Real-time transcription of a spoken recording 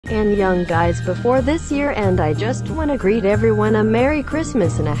and young guys before this year, and I just want to greet everyone a Merry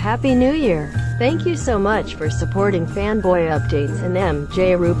Christmas and a Happy New Year. Thank you so much for supporting Fanboy Updates and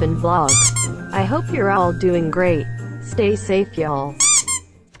MJ Rubin Vlogs. I hope you're all doing great. Stay safe, y'all.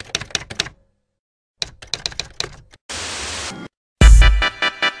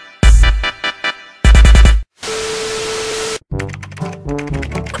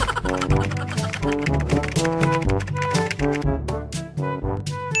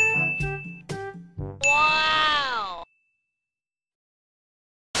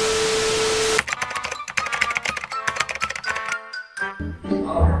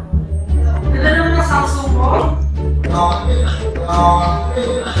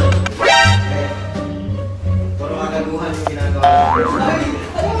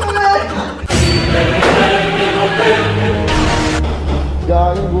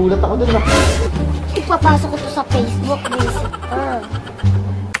 Gulat ako dun na. Ipapasok ko to sa Facebook, visitor.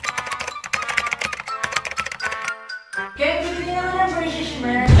 Kaya bibili naman ng British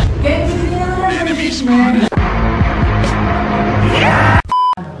man.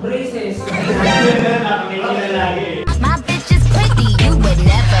 Braces. My bitch is pretty, you would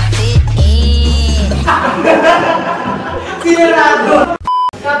never fit in. Sinarado!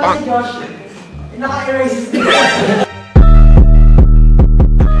 Sabi si Josh, naka-erase.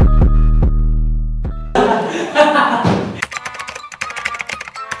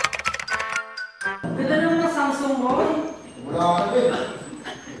 Ganda naman ng Samsung mo. Wala ka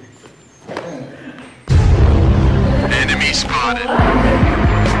Enemy spotted.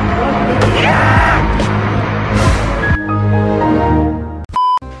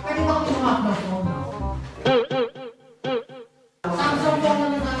 Pwede ba kung sumap ng phone mo? Samsung phone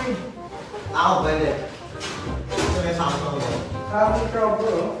naman tayo. Ako pwede. Gusto may Samsung mo. Grabe pro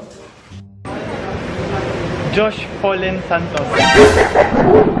bro. Josh Fallen Santos.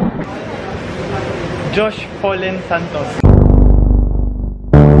 Josh Fallen Santos.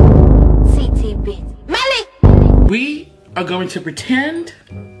 CTB. Malik! We are going to pretend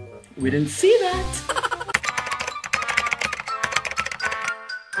we didn't see that.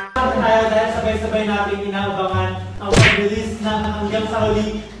 Tayo dahil sabay-sabay natin inaabangan ang pag-release ng hanggang sa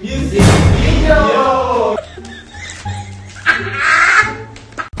huli music video!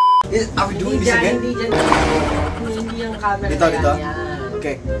 Are we doing this again? Hindi yung camera. Dito.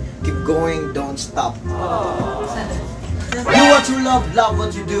 Okay. Keep going, don't stop. Do what you love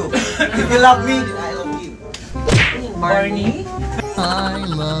what you do. If you love me, then I love you. Barney? I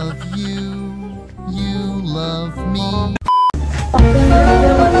love you. You love me.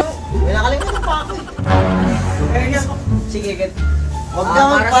 May nakalimutan pa ako eh. Sige, get. Huwag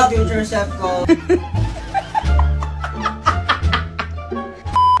na magpa-future self ko.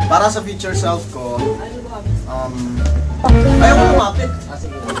 Para sa future self ko, ayaw ko lumapit.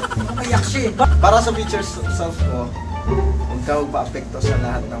 Mayak siya eh. Para sa future self ko, huwag ka magpa-apekto sa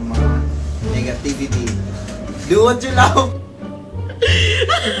lahat ng mga negativity. Do what you love.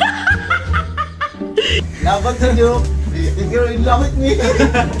 Love what you do. If you're in love with me,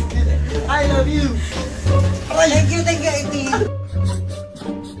 I love you. Thank you, Iti.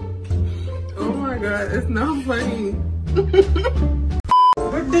 Oh my god, it's not funny.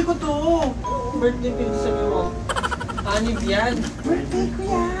 Birthday ko to. Birthday ko sabi mo. Anib yan. Birthday ko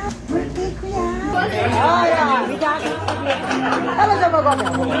yan. Ay, ano sa mga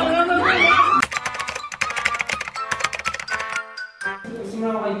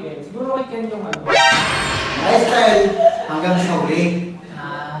Siguro kay Ken. Siguro kay Ken yung ano. Lifestyle hanggang sa huli.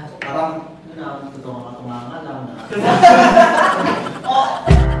 Parang, Totoo ka tumangan lang na.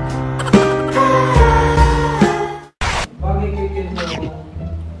 Bagay kay Ken yung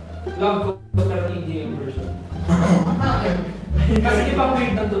love ko pero hindi yung version. Kasi di ba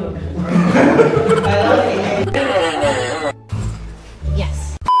weird na tulog?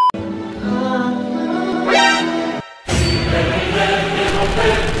 Yes.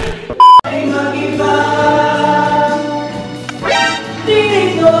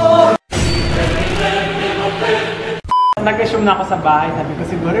 Nag-assume na ako sa bahay. Sabi ko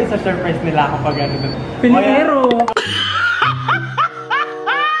siguro sa surprise nila ako pag ano doon. Pinero!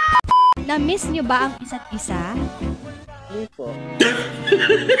 Na-miss nyo ba ang isa't isa? Hindi po.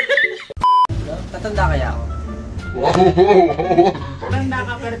 Tatanda kaya ako? Tanda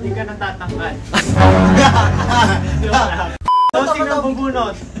ka pero di ka natatanggal. So, sino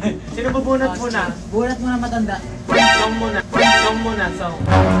bubunot? Sino bubunot muna? Bunat mo na matanda. Song muna, song.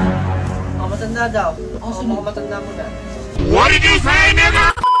 Oh, matanda daw. Oh, mga matanda mo na. What did you say,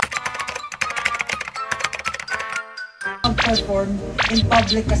 nigga? Perform in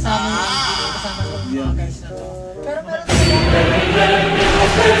public kasama yung mga guys na to. Pero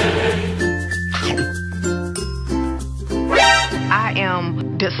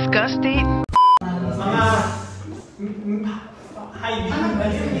disgusting. Mga high-beam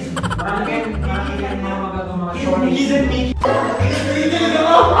basis. Marami kayo mga magagawa mga short. Listen me.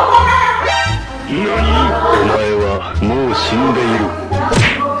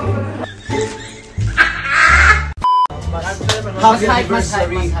 Happy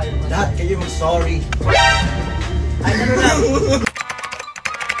anniversary. Lahat kayo mag-sorry. Ay, ano na?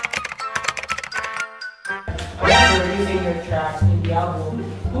 Using your tracks in the album.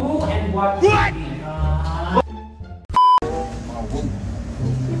 Who and what? What?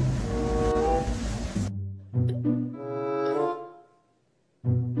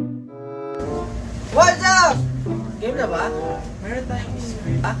 What's up? Game na ba? Meron tayong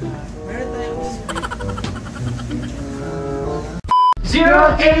script. Meron tayong script.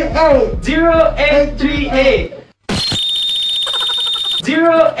 088 0838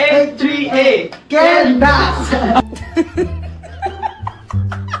 0838 Get back!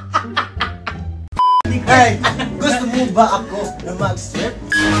 Hey, gusto mo ba ako na mag-strip?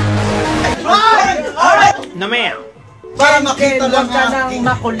 Alright! Na ma'am. Para makita lang ka ng aking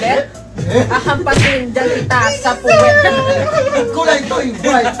makulit. Ahampasin dyan kita sa puwet. kulay nito'y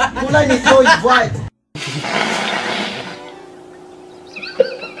white. Kulay nito'y white.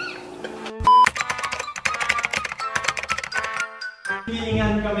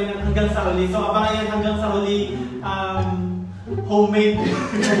 Pilingan kami ng hanggang sa huli. So, abangan yan hanggang sa huli. Homemade.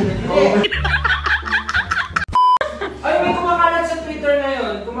 Ay, may kumakalat sa Twitter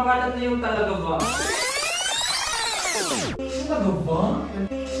ngayon. Kumakalat na yung talaga ba? Talaga ba?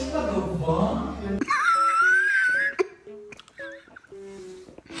 Talaga ba?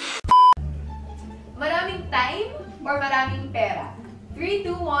 Maraming time or maraming pera? 3,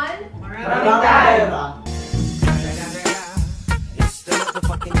 2, 1. Maraming time!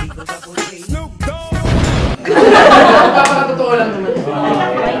 Papakatotoo lang naman.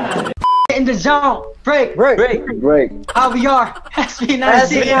 In the zone. Break. How we are.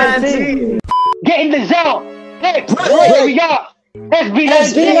 SB19. Get in the zone. Hey, here we go.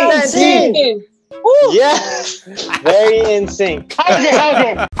 SB19. Yes! Very in sync. How's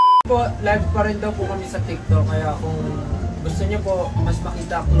it? Po, live pa rin daw po kami sa TikTok. Kaya kung gusto niyo po mas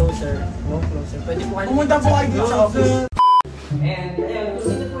makita closer, pwede po kayo Pumunta po kayo sa office. And ayun,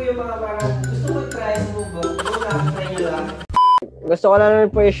 gusto niyo po yung mga parang gusto ko try mo ba? Kung nakatry niyo lang. Gusto ko na naman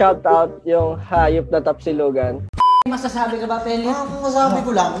po i-shoutout yung hayop na tapsilugan. Masasabi ka ba, Penny? Masasabi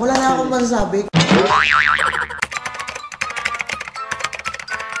ko lang. Wala na akong masasabi.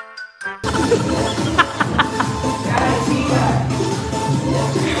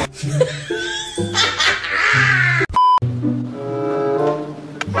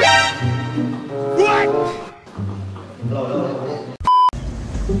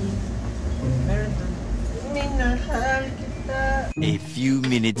 A few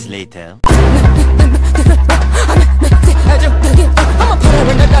minutes later.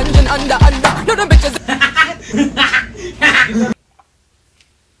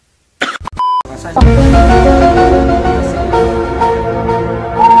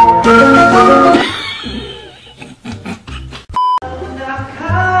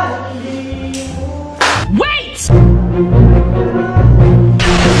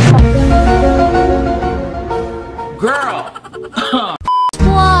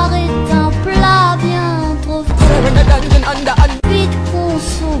 L'histoire est un plat bien trop vite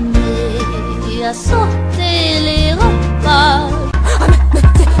consommé à sauter les repas.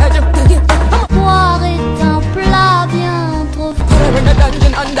 L'histoire est un plat bien trop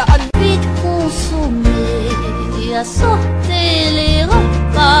vite consommé à sauter les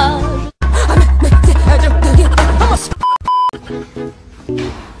repas.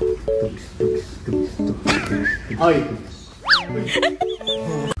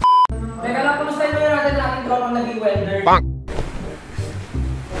 Teka lang, kumusta nyo natin ang ating tropang naging welder?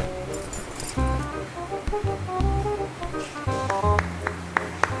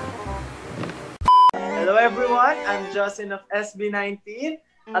 Hello everyone, I'm Justin of SB19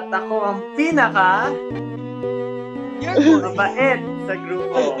 at ako ang pinaka mabait sa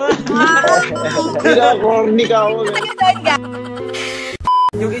grupo. Pinaka-corny ka ako.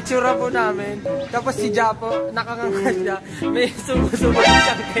 Yung itsura po namin, tapos si Japo, nakakanga siya, may sumusunod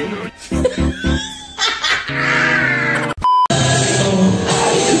siyang kayo.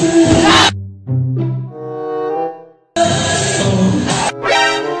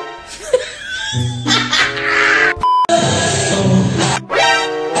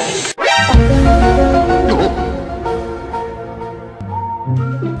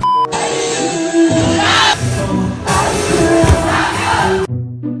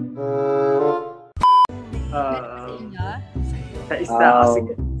 Sa isda kasi.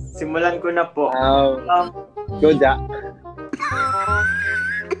 Simulan ko na po. Good,